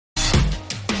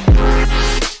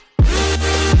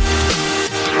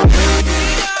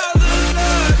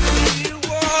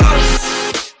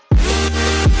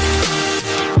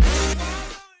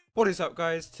What is up,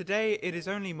 guys? Today it is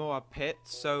only Moab Pit,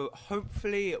 so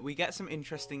hopefully we get some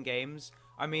interesting games.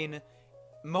 I mean,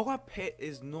 Moab Pit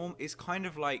is kind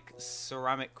of like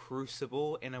Ceramic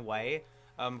Crucible in a way,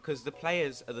 because the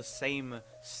players are the same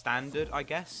standard, I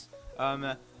guess.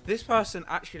 This person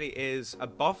actually is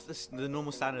above the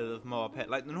normal standard of Moab Pit.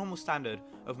 Like, the normal standard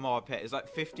of Moab Pit is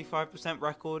like 55%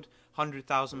 record,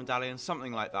 100,000 medallions,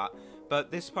 something like that.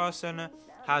 But this person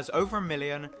has over 1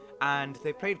 million, and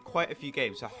they played quite a few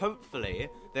games, so hopefully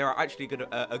they are actually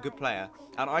a good player.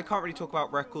 And I can't really talk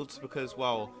about records because,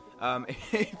 well,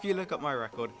 if you look at my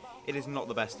record, it is not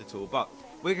the best at all. But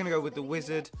we're going to go with the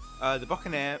Wizard, the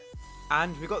Buccaneer,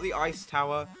 and we got the Ice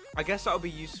Tower. I guess that'll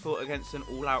be useful against an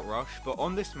all-out rush, but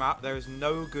on this map there is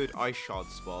no good Ice Shard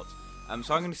spot.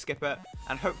 So I'm going to skip it,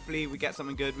 and hopefully we get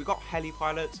something good. We got Heli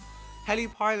Pilot. Heli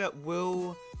Pilot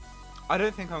will... I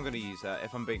don't think I'm going to use that,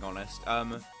 if I'm being honest.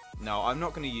 No, I'm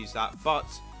not going to use that, but,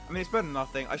 I mean, it's better than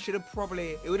nothing. I should have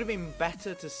probably... It would have been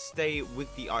better to stay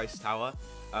with the Ice Tower,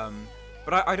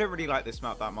 but I don't really like this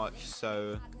map that much,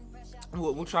 so...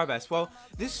 We'll try best. Well,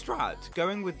 this strat,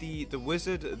 going with the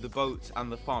Wizard, the Boat,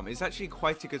 and the Farm, is actually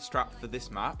quite a good strat for this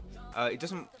map.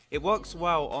 It works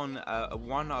well on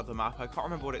one other map. I can't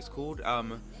remember what it's called.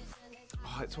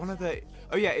 It's one of the...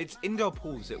 Oh yeah, it's Indoor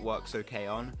Pools it works okay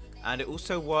on. And it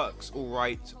also works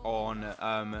alright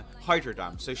on Hydro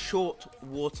Dam, so short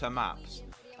water maps.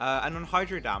 And on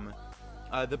Hydro Dam,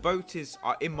 the boat is,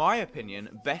 in my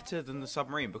opinion, better than the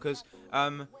submarine because,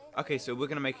 okay, so we're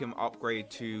going to make him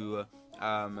upgrade to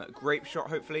Grape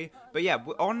Shot, hopefully. But yeah,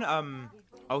 on,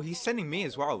 oh, he's sending me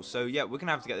as well, so yeah, we're going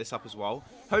to have to get this up as well.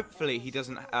 Hopefully he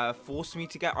doesn't force me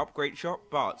to get up Grape Shot,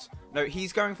 but no,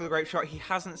 he's going for the Grape Shot. He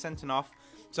hasn't sent enough,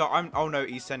 so oh no,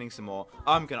 he's sending some more.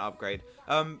 I'm going to upgrade.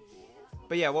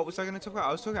 But yeah, what was I going to talk about?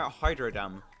 I was talking about Hydro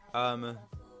Dam.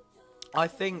 I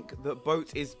think that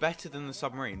Boat is better than the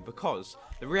submarine because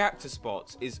the reactor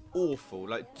spot is awful.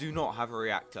 Like, do not have a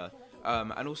reactor.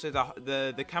 And also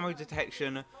the camo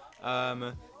detection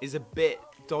is a bit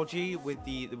dodgy with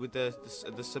the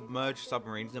submerged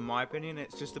submarines. In my opinion,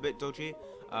 it's just a bit dodgy.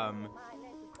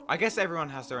 I guess everyone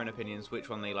has their own opinions, which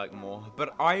one they like more.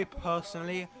 But I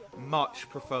personally much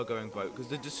prefer going Boat because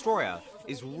the Destroyer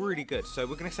is really good. So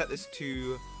we're going to set this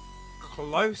to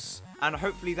close, and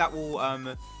hopefully that will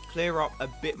clear up a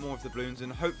bit more of the balloons,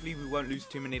 and hopefully we won't lose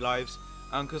too many lives,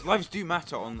 because lives do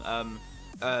matter on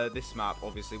this map,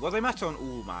 obviously. Well, they matter on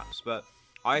all maps, but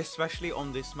I especially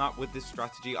on this map with this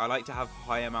strategy, I like to have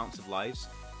high amounts of lives.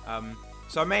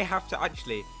 So I may have to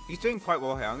actually... He's doing quite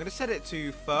well here. I'm going to set it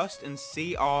to first and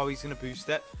see... Oh, he's going to boost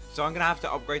it. So I'm going to have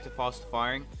to upgrade to faster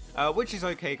firing, which is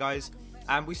okay, guys.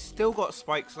 And we still got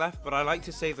spikes left, but I like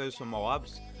to save those for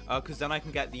Moabs, because then I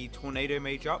can get the Tornado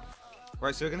Mage up.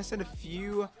 Right, so we're going to send a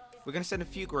few... We're going to send a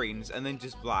few greens and then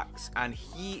just blacks. And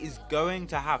he is going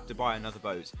to have to buy another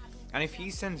boat. And if he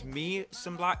sends me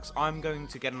some blacks, I'm going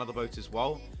to get another boat as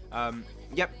well.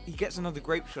 Yep, he gets another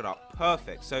Grape Shot up.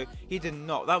 Perfect. So he did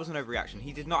not... That was an overreaction.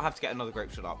 He did not have to get another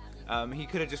Grape Shot up. He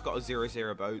could have just got a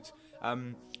 0-0 boat.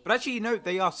 But actually, you know,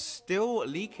 they are still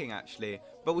leaking, actually.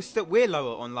 But we're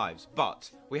lower on lives. But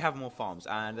we have more farms.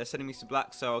 And they're sending me some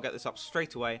blacks, so I'll get this up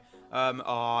straight away.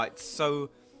 Oh, it's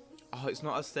so... Oh, it's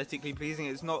not aesthetically pleasing.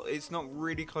 It's not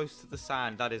really close to the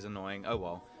sand. That is annoying. Oh,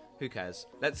 well. Who cares?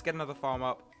 Let's get another farm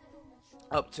up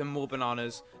to more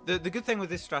bananas. The good thing with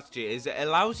this strategy is it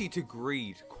allows you to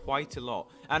greed quite a lot.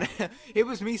 And it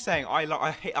was me saying I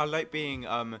like being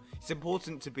it's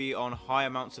important to be on high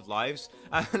amounts of lives.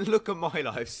 And look at my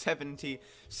lives, 70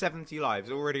 lives.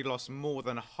 Already lost more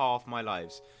than half my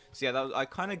lives. So yeah, I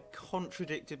kind of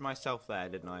contradicted myself there,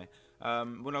 didn't I?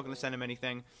 We're not going to send him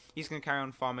anything. He's going to carry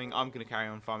on farming. I'm going to carry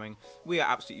on farming. We are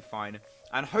absolutely fine.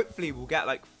 And hopefully we'll get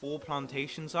like 4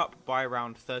 plantations up by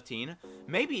around 13.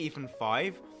 Maybe even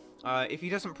 5. If he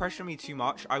doesn't pressure me too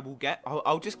much,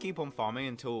 I'll just keep on farming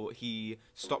until he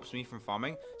stops me from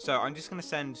farming. So I'm just going to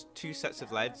send 2 sets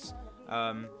of leads.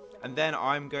 And then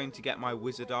I'm going to get my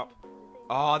Wizard up.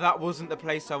 Oh, that wasn't the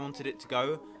place I wanted it to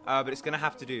go. But it's going to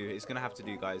have to do. It's going to have to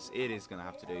do, guys. It is going to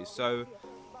have to do. So...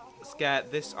 Let's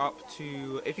get this up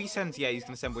to... If he sends... Yeah, he's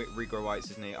going to send Regrow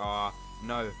Whites, isn't he? Ah,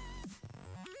 no.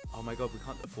 Oh my god, we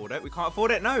can't afford it. We can't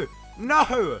afford it. No!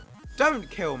 No! Don't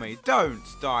kill me. Don't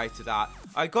die to that.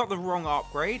 I got the wrong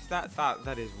upgrade. That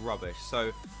is rubbish.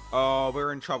 So, oh,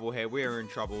 we're in trouble here. We're in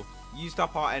trouble. Used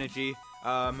up our energy.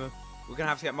 We're going to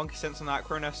have to get Monkey Sense on that,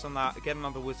 Cronus on that, get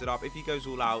another Wizard up. If he goes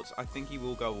all out, I think he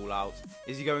will go all out.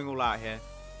 Is he going all out here?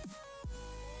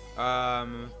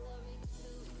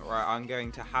 Right, I'm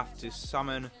going to have to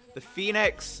summon the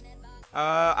Phoenix.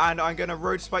 And I'm going to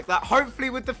Road Spike that. Hopefully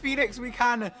with the Phoenix we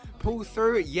can pull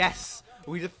through. Yes,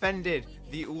 we defended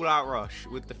the all-out rush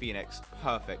with the Phoenix.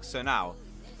 Perfect. So now,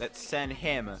 let's send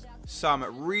him some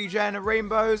regen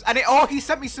rainbows. And oh, he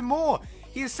sent me some more.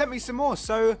 He has sent me some more.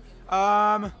 So,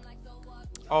 oh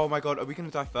my god, are we going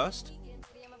to die first?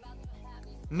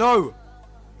 No.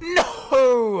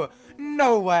 No.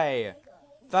 No way.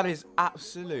 That is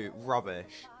absolute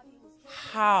rubbish.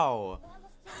 How?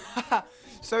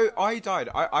 So I died.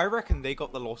 I reckon they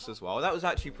got the loss as well. That was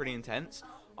actually pretty intense.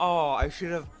 Oh, I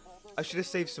should have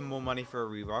saved some more money for a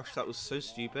rerush. That was so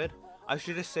stupid. I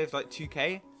should have saved like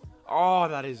 2k. Oh,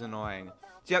 that is annoying.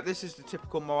 So, yeah, this is the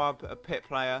typical Moab pit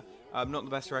player. Not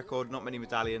the best record, not many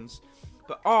medallions.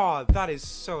 But, oh, that is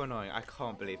so annoying. I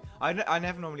can't believe. I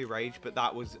never normally rage, but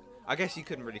that was... I guess you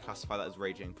couldn't really classify that as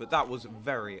raging, but that was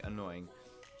very annoying.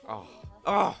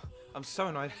 Oh, I'm so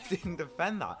annoyed I didn't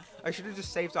defend that. I should have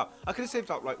just saved up. I could have saved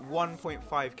up like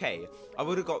 1.5k. I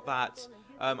would have got that...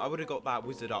 I would have got that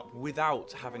wizard up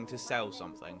without having to sell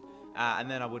something.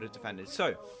 And then I would have defended.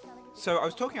 So I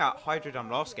was talking about Hydro Dam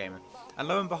last game, and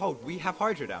lo and behold, we have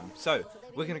Hydro Dam. So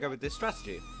we're gonna go with this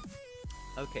strategy.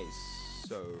 Okay,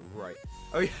 so right.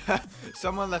 Oh yeah,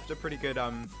 someone left a pretty good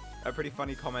a pretty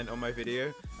funny comment on my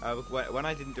video when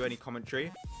I didn't do any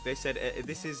commentary. They said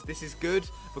this is good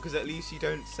because at least you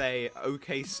don't say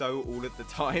okay so all of the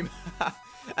time.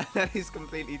 And that is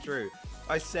completely true.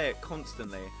 I say it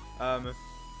constantly.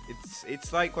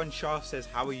 It's like when Shah says,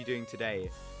 "How are you doing today?"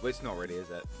 Well, it's not really,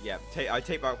 is it? Yeah, I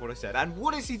take back what I said. And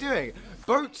what is he doing?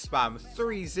 Boat spam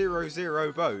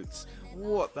 300 boats.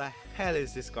 What the hell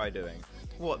is this guy doing?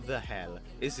 What the hell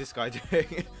is this guy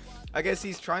doing? I guess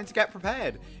he's trying to get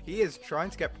prepared. He is trying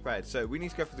to get prepared. So we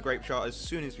need to go for the grape shot as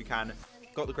soon as we can.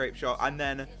 Got the grape shot, and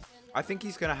then I think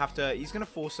he's gonna have to. He's gonna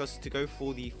force us to go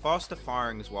for the faster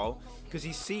firing as well, because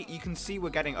you can see we're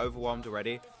getting overwhelmed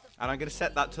already. And I'm gonna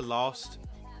set that to last.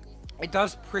 It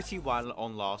does pretty well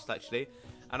on last actually.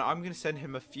 And I'm going to send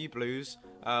him a few blues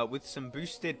with some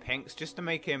boosted pinks just to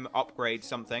make him upgrade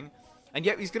something. And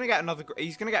yep, he's going to get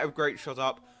a grape shot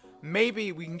up.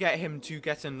 Maybe we can get him to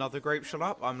get another grape shot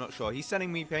up. I'm not sure. He's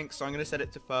sending me pinks, so I'm going to set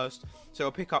it to first. So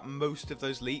I'll pick up most of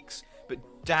those leaks. But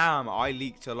damn, I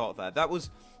leaked a lot there. That was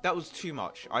too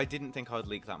much. I didn't think I'd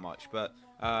leak that much, but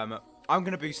I'm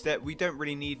going to boost it. We don't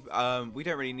really need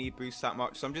boost that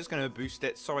much, so I'm just going to boost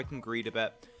it so I can greed a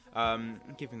bit.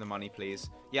 Give him the money, please.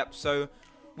 Yep, so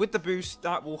with the boost,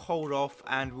 that will hold off,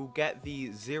 and we'll get the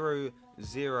 0-0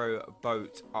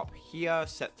 boat up here,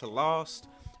 set to last,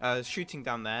 shooting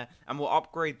down there, and we'll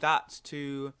upgrade that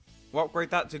to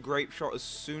grape shot as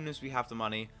soon as we have the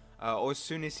money, or as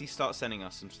soon as he starts sending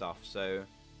us some stuff. So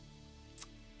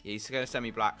yeah, he's going to send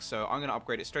me black, so I'm going to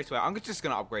upgrade it straight away. I'm just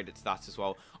going to upgrade it to that as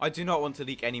well. I do not want to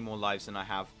leak any more lives than I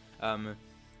have.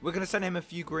 We're going to send him a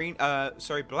few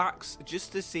blacks,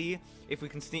 just to see if we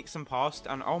can sneak some past.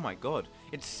 And oh my god,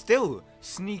 it's still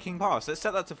sneaking past. Let's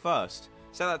set that to first.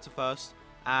 Set that to first.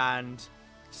 And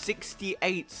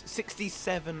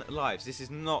 67 lives. This is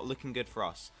not looking good for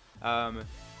us.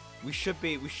 We should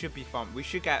be fine. We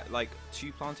should get like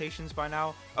 2 plantations by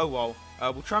now. Oh well,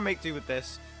 we'll try and make do with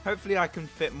this. Hopefully I can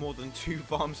fit more than 2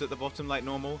 farms at the bottom like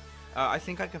normal. I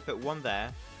think I can fit 1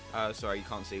 there. Sorry, you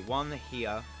can't see. 1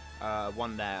 here.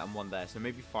 1 there and 1 there, so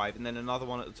maybe 5, and then another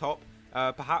one at the top,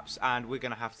 perhaps. And we're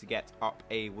gonna have to get up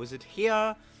a wizard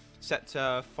here, set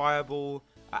to fireball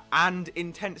and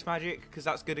intense magic, because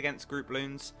that's good against group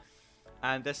balloons.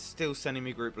 And they're still sending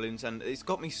me group balloons, and it's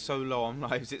got me so low on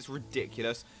lives, it's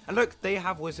ridiculous. And look, they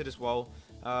have wizard as well.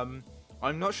 I'm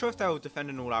not sure if they'll defend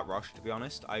an all-out rush, to be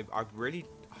honest. I really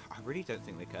don't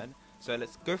think they can. So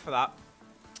let's go for that.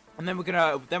 And then we're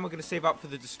gonna save up for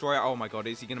the destroyer. Oh my god,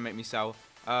 is he gonna make me sell?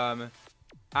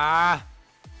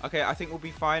 Okay, I think we'll be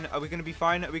fine. Are we gonna be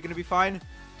fine? Are we gonna be fine?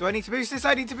 Do I need to boost this?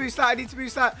 I need to boost that. I need to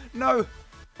boost that. No.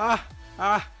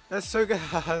 That's so good.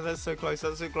 That's so close.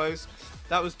 That's so close.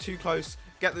 That was too close.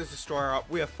 Get the destroyer up.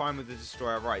 We are fine with the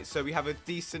destroyer. Right. So we have a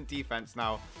decent defense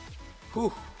now.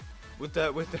 Whew. With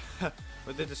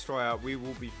the destroyer, we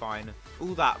will be fine.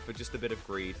 All that for just a bit of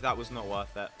greed. That was not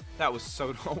worth it. That was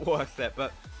so not worth it.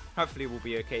 But hopefully we'll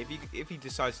be okay. If he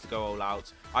decides to go all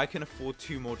out, I can afford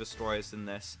 2 more destroyers than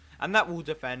this, and that will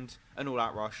defend an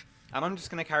all-out rush. And I'm just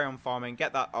going to carry on farming,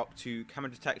 get that up to camo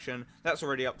detection. That's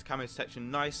already up to camo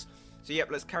detection, nice. So yep,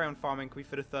 let's carry on farming. Can we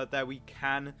fit a 3rd there? We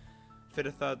can fit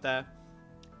a 3rd there.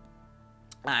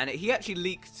 And he actually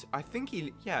leaked, I think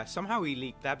somehow he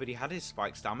leaked there, but he had his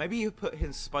spikes down. Maybe he put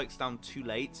his spikes down too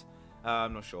late.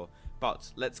 I'm not sure.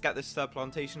 But let's get this 3rd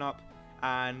plantation up.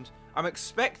 And I'm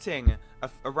expecting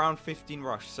around 15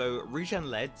 rush. So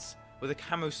regen leads with a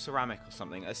camo ceramic or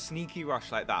something. A sneaky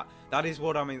rush like that. That is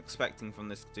what I'm expecting from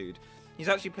this dude. He's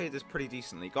actually played this pretty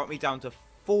decently. Got me down to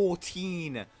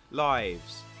 14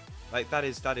 lives. Like, that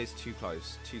is too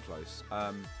close. Too close.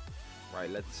 Right,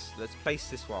 let's place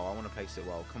this well. I want to place it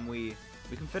well. Can we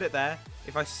can fit it there.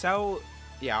 If I sell...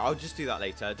 Yeah, I'll just do that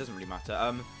later. It doesn't really matter.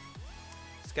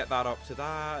 Let's get that up to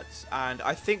that. And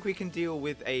I think we can deal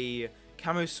with a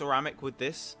camo ceramic with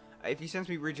this. If he sends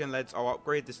me regen leads, I'll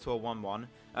upgrade this to a 1-1.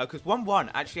 Because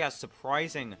 1-1 actually has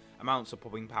surprising amounts of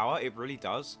popping power. It really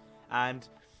does. And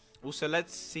also,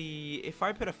 let's see if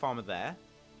I put a farmer there.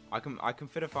 I can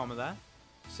fit a farmer there.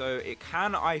 So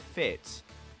can I fit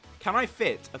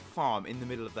a farm in the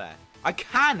middle of there? I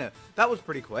can. That was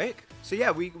pretty quick. So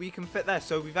yeah, we can fit there.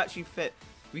 So we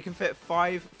can fit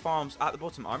 5 farms at the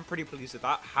bottom. I'm pretty pleased with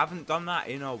that. Haven't done that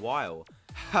in a while.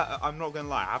 I'm not gonna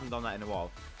lie, I haven't done that in a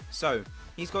while. So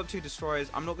he's got 2 destroyers.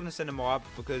 I'm not gonna send a mob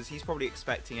because he's probably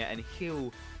expecting it, and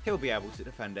he'll be able to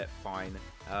defend it fine.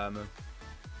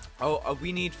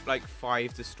 We need like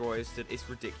 5 destroyers. It's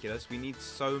ridiculous. We need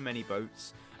so many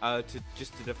boats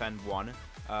just to defend one.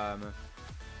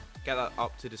 Get that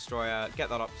up to destroyer. Get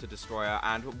that up to destroyer,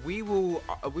 and we will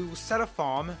set a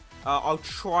farm. I'll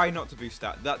try not to boost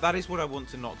that. That is what I want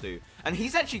to not do. And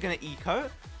he's actually going to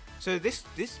eco. So this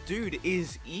dude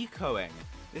is ecoing.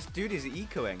 This dude is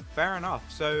ecoing. Fair enough.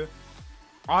 So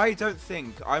I don't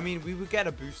think. I mean, we would get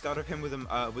a boost out of him with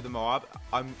a Moab.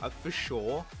 For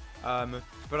sure.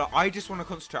 But I just want to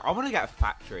concentrate. I want to get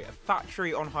a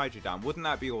factory on Hydro Dam. Wouldn't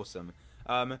that be awesome?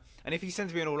 And if he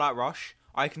sends me an all-out rush,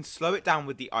 I can slow it down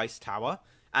with the ice tower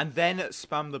and then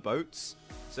spam the boats.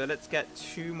 So let's get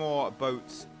 2 more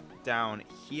boats down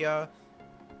here.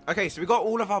 Okay, so we got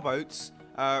all of our boats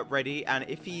ready, and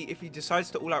if he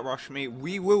decides to all-out rush me,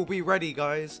 we will be ready,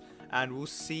 guys, and we'll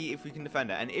see if we can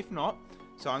defend it. And if not,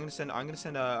 so I'm gonna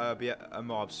send a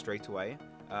mob straight away.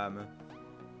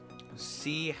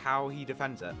 See how he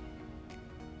defends it.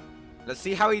 Let's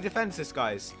see how he defends this,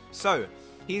 guys. So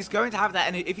he's going to have that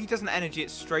energy. If he doesn't energy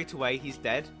it straight away, he's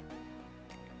dead.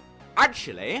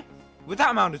 Actually, with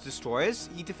that amount of destroyers,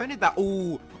 he defended that.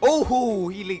 Oh,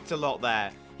 he leaked a lot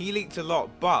there. He leaked a lot,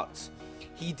 but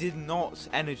he did not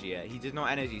energy it. He did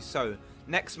not energy. So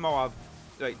next Moab,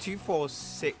 like 2, 4,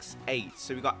 6, 8.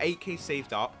 So we got 8k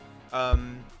saved up.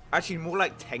 Actually, more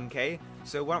like 10k.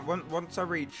 So once I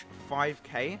reach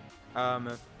 5k,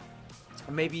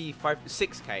 maybe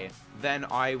 6k, then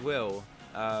I will.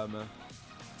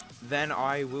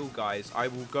 Guys, I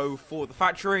will go for the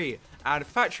factory. And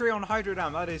factory on Hydro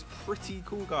Dam, that is pretty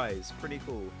cool, guys. Pretty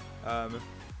cool.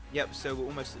 Yep, so we're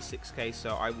almost at 6k,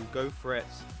 so I will go for it.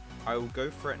 I will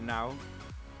go for it now.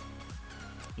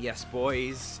 Yes,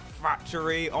 boys.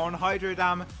 Factory on Hydro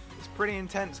Dam. It's pretty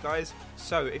intense, guys.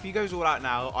 So, if he goes all out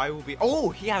now, I will be...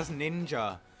 Oh, he has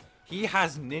Ninja. He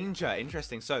has Ninja.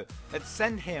 Interesting. So, let's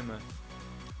send him...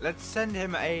 Let's send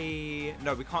him a...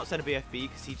 No, we can't send a BFB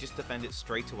because he just defended it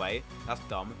straight away. That's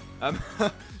dumb.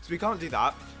 So we can't do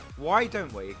that. Why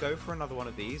don't we go for another one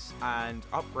of these and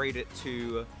upgrade it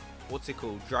to... What's it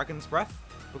called? Dragon's Breath?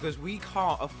 Because we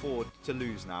can't afford to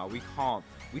lose now. We can't.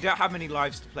 We don't have many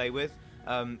lives to play with.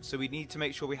 So we need to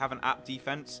make sure we have an apt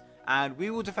defense. And we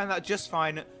will defend that just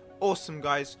fine. Awesome,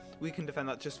 guys. We can defend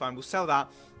that just fine. We'll sell that.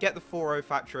 Get the 4-0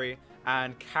 factory.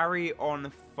 And carry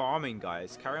on farming,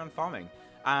 guys. Carry on farming.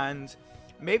 And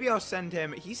maybe I'll send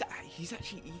him... He's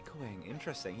actually ecoing.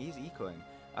 Interesting. He's ecoing.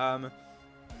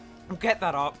 We'll get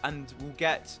that up, and we'll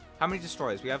get... How many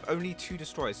destroyers? We have only 2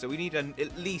 destroyers, so we need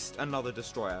at least another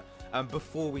destroyer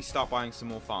before we start buying some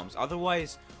more farms.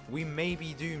 Otherwise, we may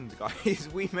be doomed, guys.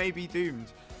 We may be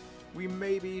doomed. We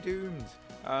may be doomed.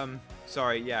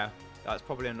 Sorry, yeah. That's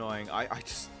probably annoying.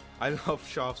 I love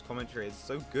Shaft's commentary. It's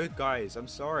so good, guys. I'm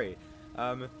sorry.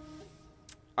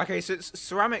 Okay, so it's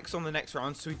ceramics on the next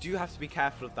round, so we do have to be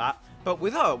careful of that. But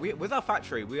with our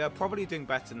factory, we are probably doing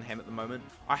better than him at the moment.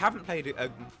 I haven't played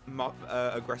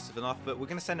aggressive enough, but we're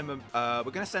gonna send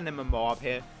him a mob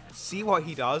here, see what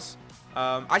he does.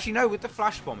 Actually, no, with the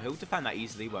flash bomb, he'll defend that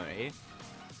easily, won't he?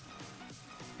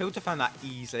 He'll defend that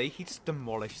easily. He just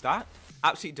demolished that.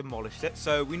 Absolutely demolished it.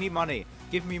 So we need money.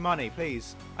 Give me money,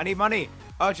 please. I need money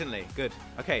urgently. Good.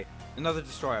 Okay. Another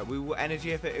destroyer. We will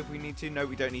energy if we need to. No,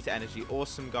 we don't need to energy.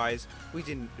 Awesome, guys. We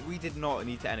did not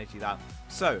need to energy that.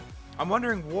 So, I'm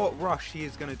wondering what rush he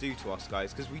is going to do to us,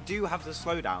 guys, because we do have the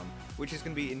slowdown, which is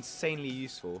going to be insanely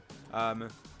useful.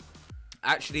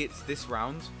 Actually, it's this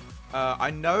round.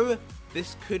 I know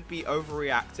this could be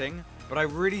overreacting, but I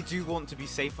really do want to be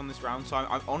safe on this round. So,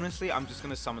 honestly, I'm just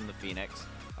going to summon the Phoenix.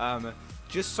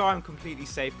 Just so I'm completely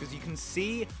safe, because you can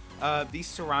see these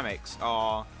ceramics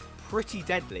are pretty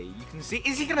deadly. You can see...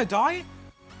 Is he going to die?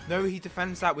 No, he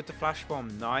defends that with the flash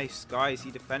bomb. Nice, guys.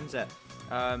 He defends it.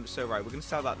 So, right, we're going to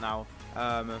sell that now.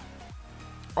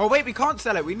 Oh, wait, we can't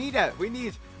sell it. We need it. We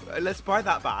need... let's buy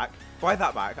that back. Buy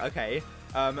that back. Okay.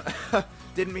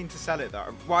 Didn't mean to sell it,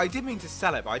 though. Well, I did mean to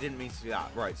sell it, but I didn't mean to do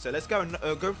that. Right, so let's go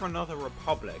go for another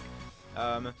Republic.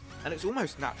 And it's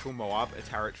almost natural Moab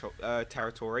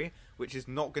territory, which is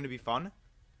not going to be fun.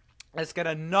 Let's get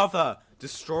another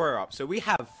destroyer up. So we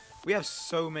have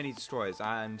so many destroyers,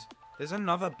 and there's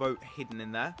another boat hidden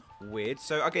in there. Weird.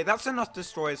 So, okay, that's enough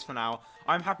destroyers for now.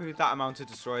 I'm happy with that amount of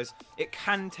destroyers. It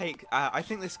can take... I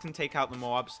think this can take out the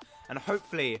Moabs, and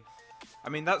hopefully... I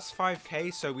mean, that's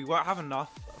 5k, so we won't have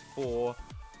enough for...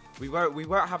 We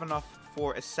won't have enough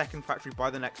for a second factory by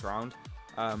the next round.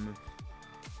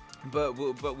 But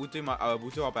we'll do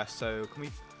our best. So, can we...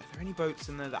 Are there any boats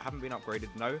in there that haven't been upgraded?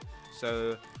 No.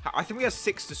 So, I think we have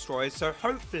 6 destroyers. So,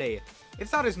 hopefully,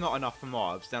 if that is not enough for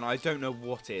Moabs, then I don't know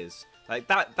what is. Like,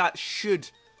 that should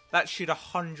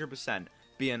 100%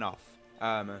 be enough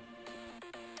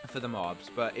for the Moabs.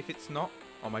 But if it's not,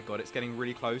 oh my god, it's getting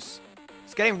really close.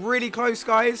 It's getting really close,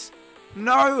 guys.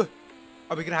 No!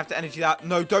 Are we going to have to energy that?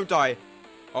 No, don't die.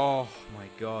 Oh my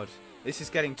god. This is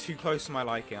getting too close to my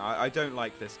liking. I don't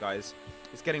like this, guys.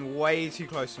 It's getting way too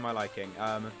close to my liking.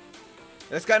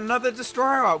 Let's get another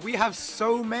destroyer up. We have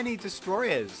so many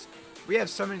destroyers. We have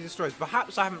so many destroyers.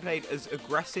 Perhaps I haven't played as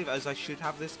aggressive as I should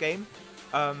have this game.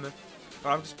 But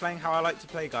I'm just playing how I like to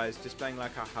play, guys. Just playing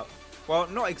like how well,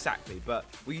 not exactly, but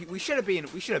we should have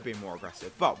been more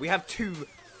aggressive. But we have 2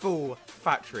 full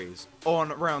factories on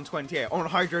round 28 on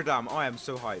Hydro Dam. I am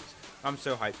so hyped. I'm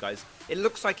so hyped, guys. It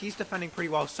looks like he's defending pretty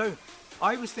well. So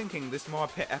I was thinking this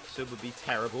Moab Pit episode would be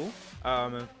terrible.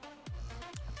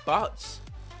 But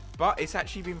it's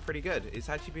actually been pretty good. It's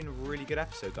actually been a really good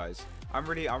episode, guys. I'm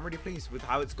really pleased with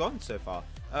how it's gone so far.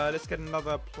 Let's get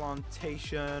another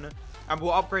plantation, and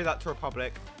we'll upgrade that to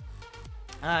Republic.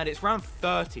 And it's round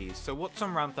 30. So what's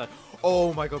on round 30?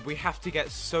 Oh my god, we have to get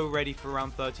so ready for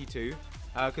round 32.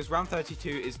 Because round 32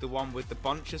 is the one with the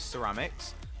bunch of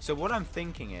ceramics. So what I'm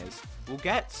thinking is, we'll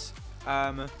get...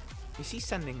 is he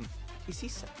sending...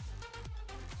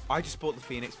 I just bought the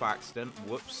Phoenix by accident.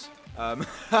 Whoops.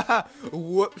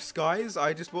 Whoops, guys.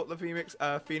 I just bought the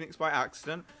Phoenix by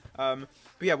accident. But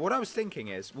yeah, what I was thinking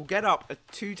is, we'll get up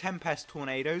 2 Tempest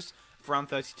Tornadoes for round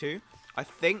 32. I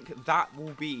think that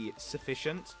will be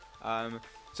sufficient.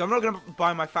 So I'm not going to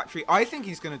buy my factory. I think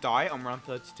he's going to die on round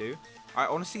 32. I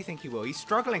honestly think he will. He's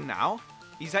struggling now.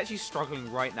 He's actually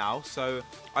struggling right now. So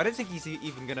I don't think he's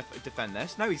even going to defend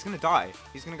this. No, he's going to die.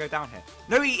 He's going to go down here.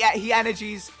 No, he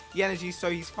energies. He energies, so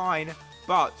he's fine.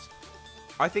 But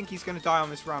I think he's going to die on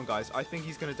this round, guys. I think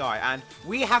he's going to die. And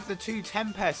we have the 2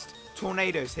 Tempest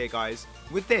Tornadoes here, guys.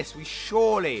 With this, we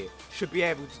surely should be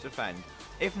able to defend.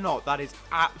 If not, that is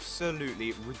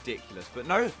absolutely ridiculous. But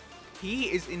no,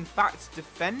 he is in fact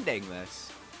defending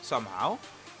this somehow.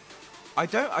 I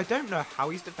don't know how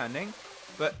he's defending,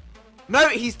 but no,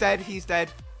 he's dead. He's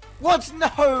dead. What?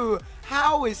 No!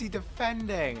 How is he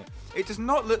defending? It does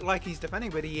not look like he's defending,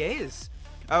 but he is.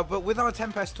 But with our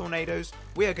Tempest Tornadoes,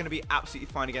 we are going to be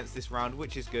absolutely fine against this round,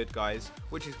 which is good, guys.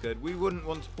 Which is good. We wouldn't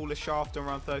want to pull a shaft on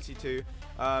round 32.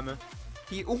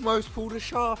 He almost pulled a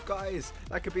shaft, guys.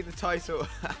 That could be the title.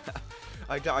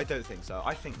 I don't think so.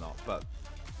 I think not, but...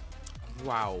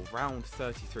 Wow, round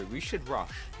 33. We should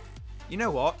rush. You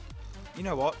know what? You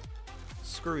know what?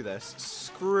 Screw this.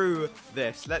 Screw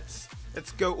this. Let's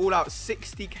go all out.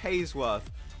 60k's worth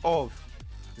of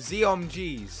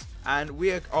ZOMGs. And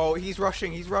we are... Oh, he's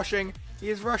rushing. He's rushing. He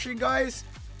is rushing, guys.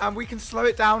 And we can slow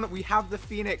it down. We have the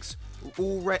Phoenix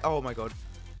already. Oh, my God.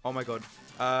 Oh, my God.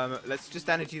 Let's just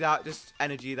energy that. Just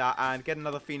energy that. And get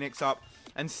another Phoenix up.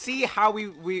 And see how we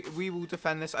will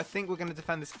defend this. I think we're going to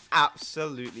defend this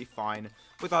absolutely fine.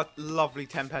 With our lovely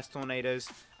Tempest Tornadoes.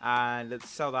 And let's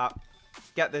sell that.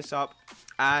 Get this up.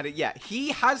 And yeah,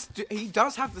 he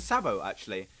does have the Sabo,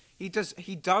 actually. He does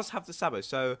have the Sabo.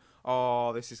 So,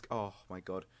 oh, this is... Oh, my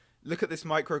God. Look at this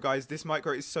micro, guys. This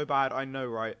micro is so bad. I know,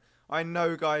 right? I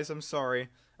know, guys. I'm sorry.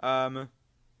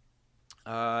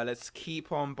 Let's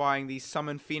keep on buying these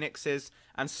Summon Phoenixes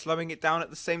and slowing it down at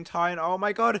the same time. Oh,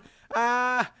 my God.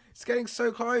 It's getting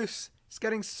so close. It's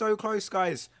getting so close,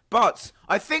 guys. But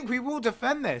I think we will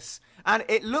defend this. And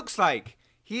it looks like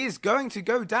he is going to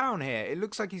go down here. It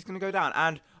looks like he's going to go down.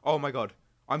 And, oh, my God.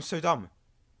 I'm so dumb.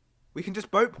 We can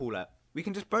just boat pool it. We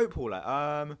can just boat pool it.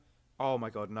 Oh, my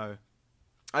God, no.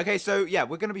 Okay, so, yeah,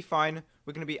 we're going to be fine.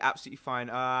 We're going to be absolutely fine.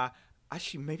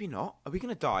 Actually, maybe not. Are we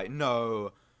going to die?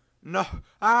 No. No.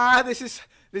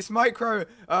 This micro.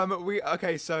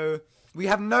 Okay, so we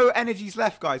have no energies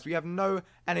left, guys. We have no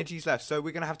energies left. So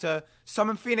we're going to have to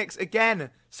summon Phoenix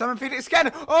again. Summon Phoenix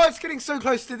again. Oh, it's getting so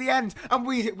close to the end. And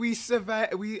we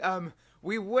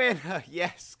We win!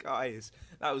 Yes, guys.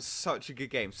 That was such a good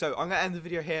game. So I'm going to end the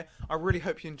video here. I really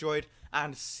hope you enjoyed,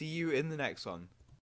 and see you in the next one.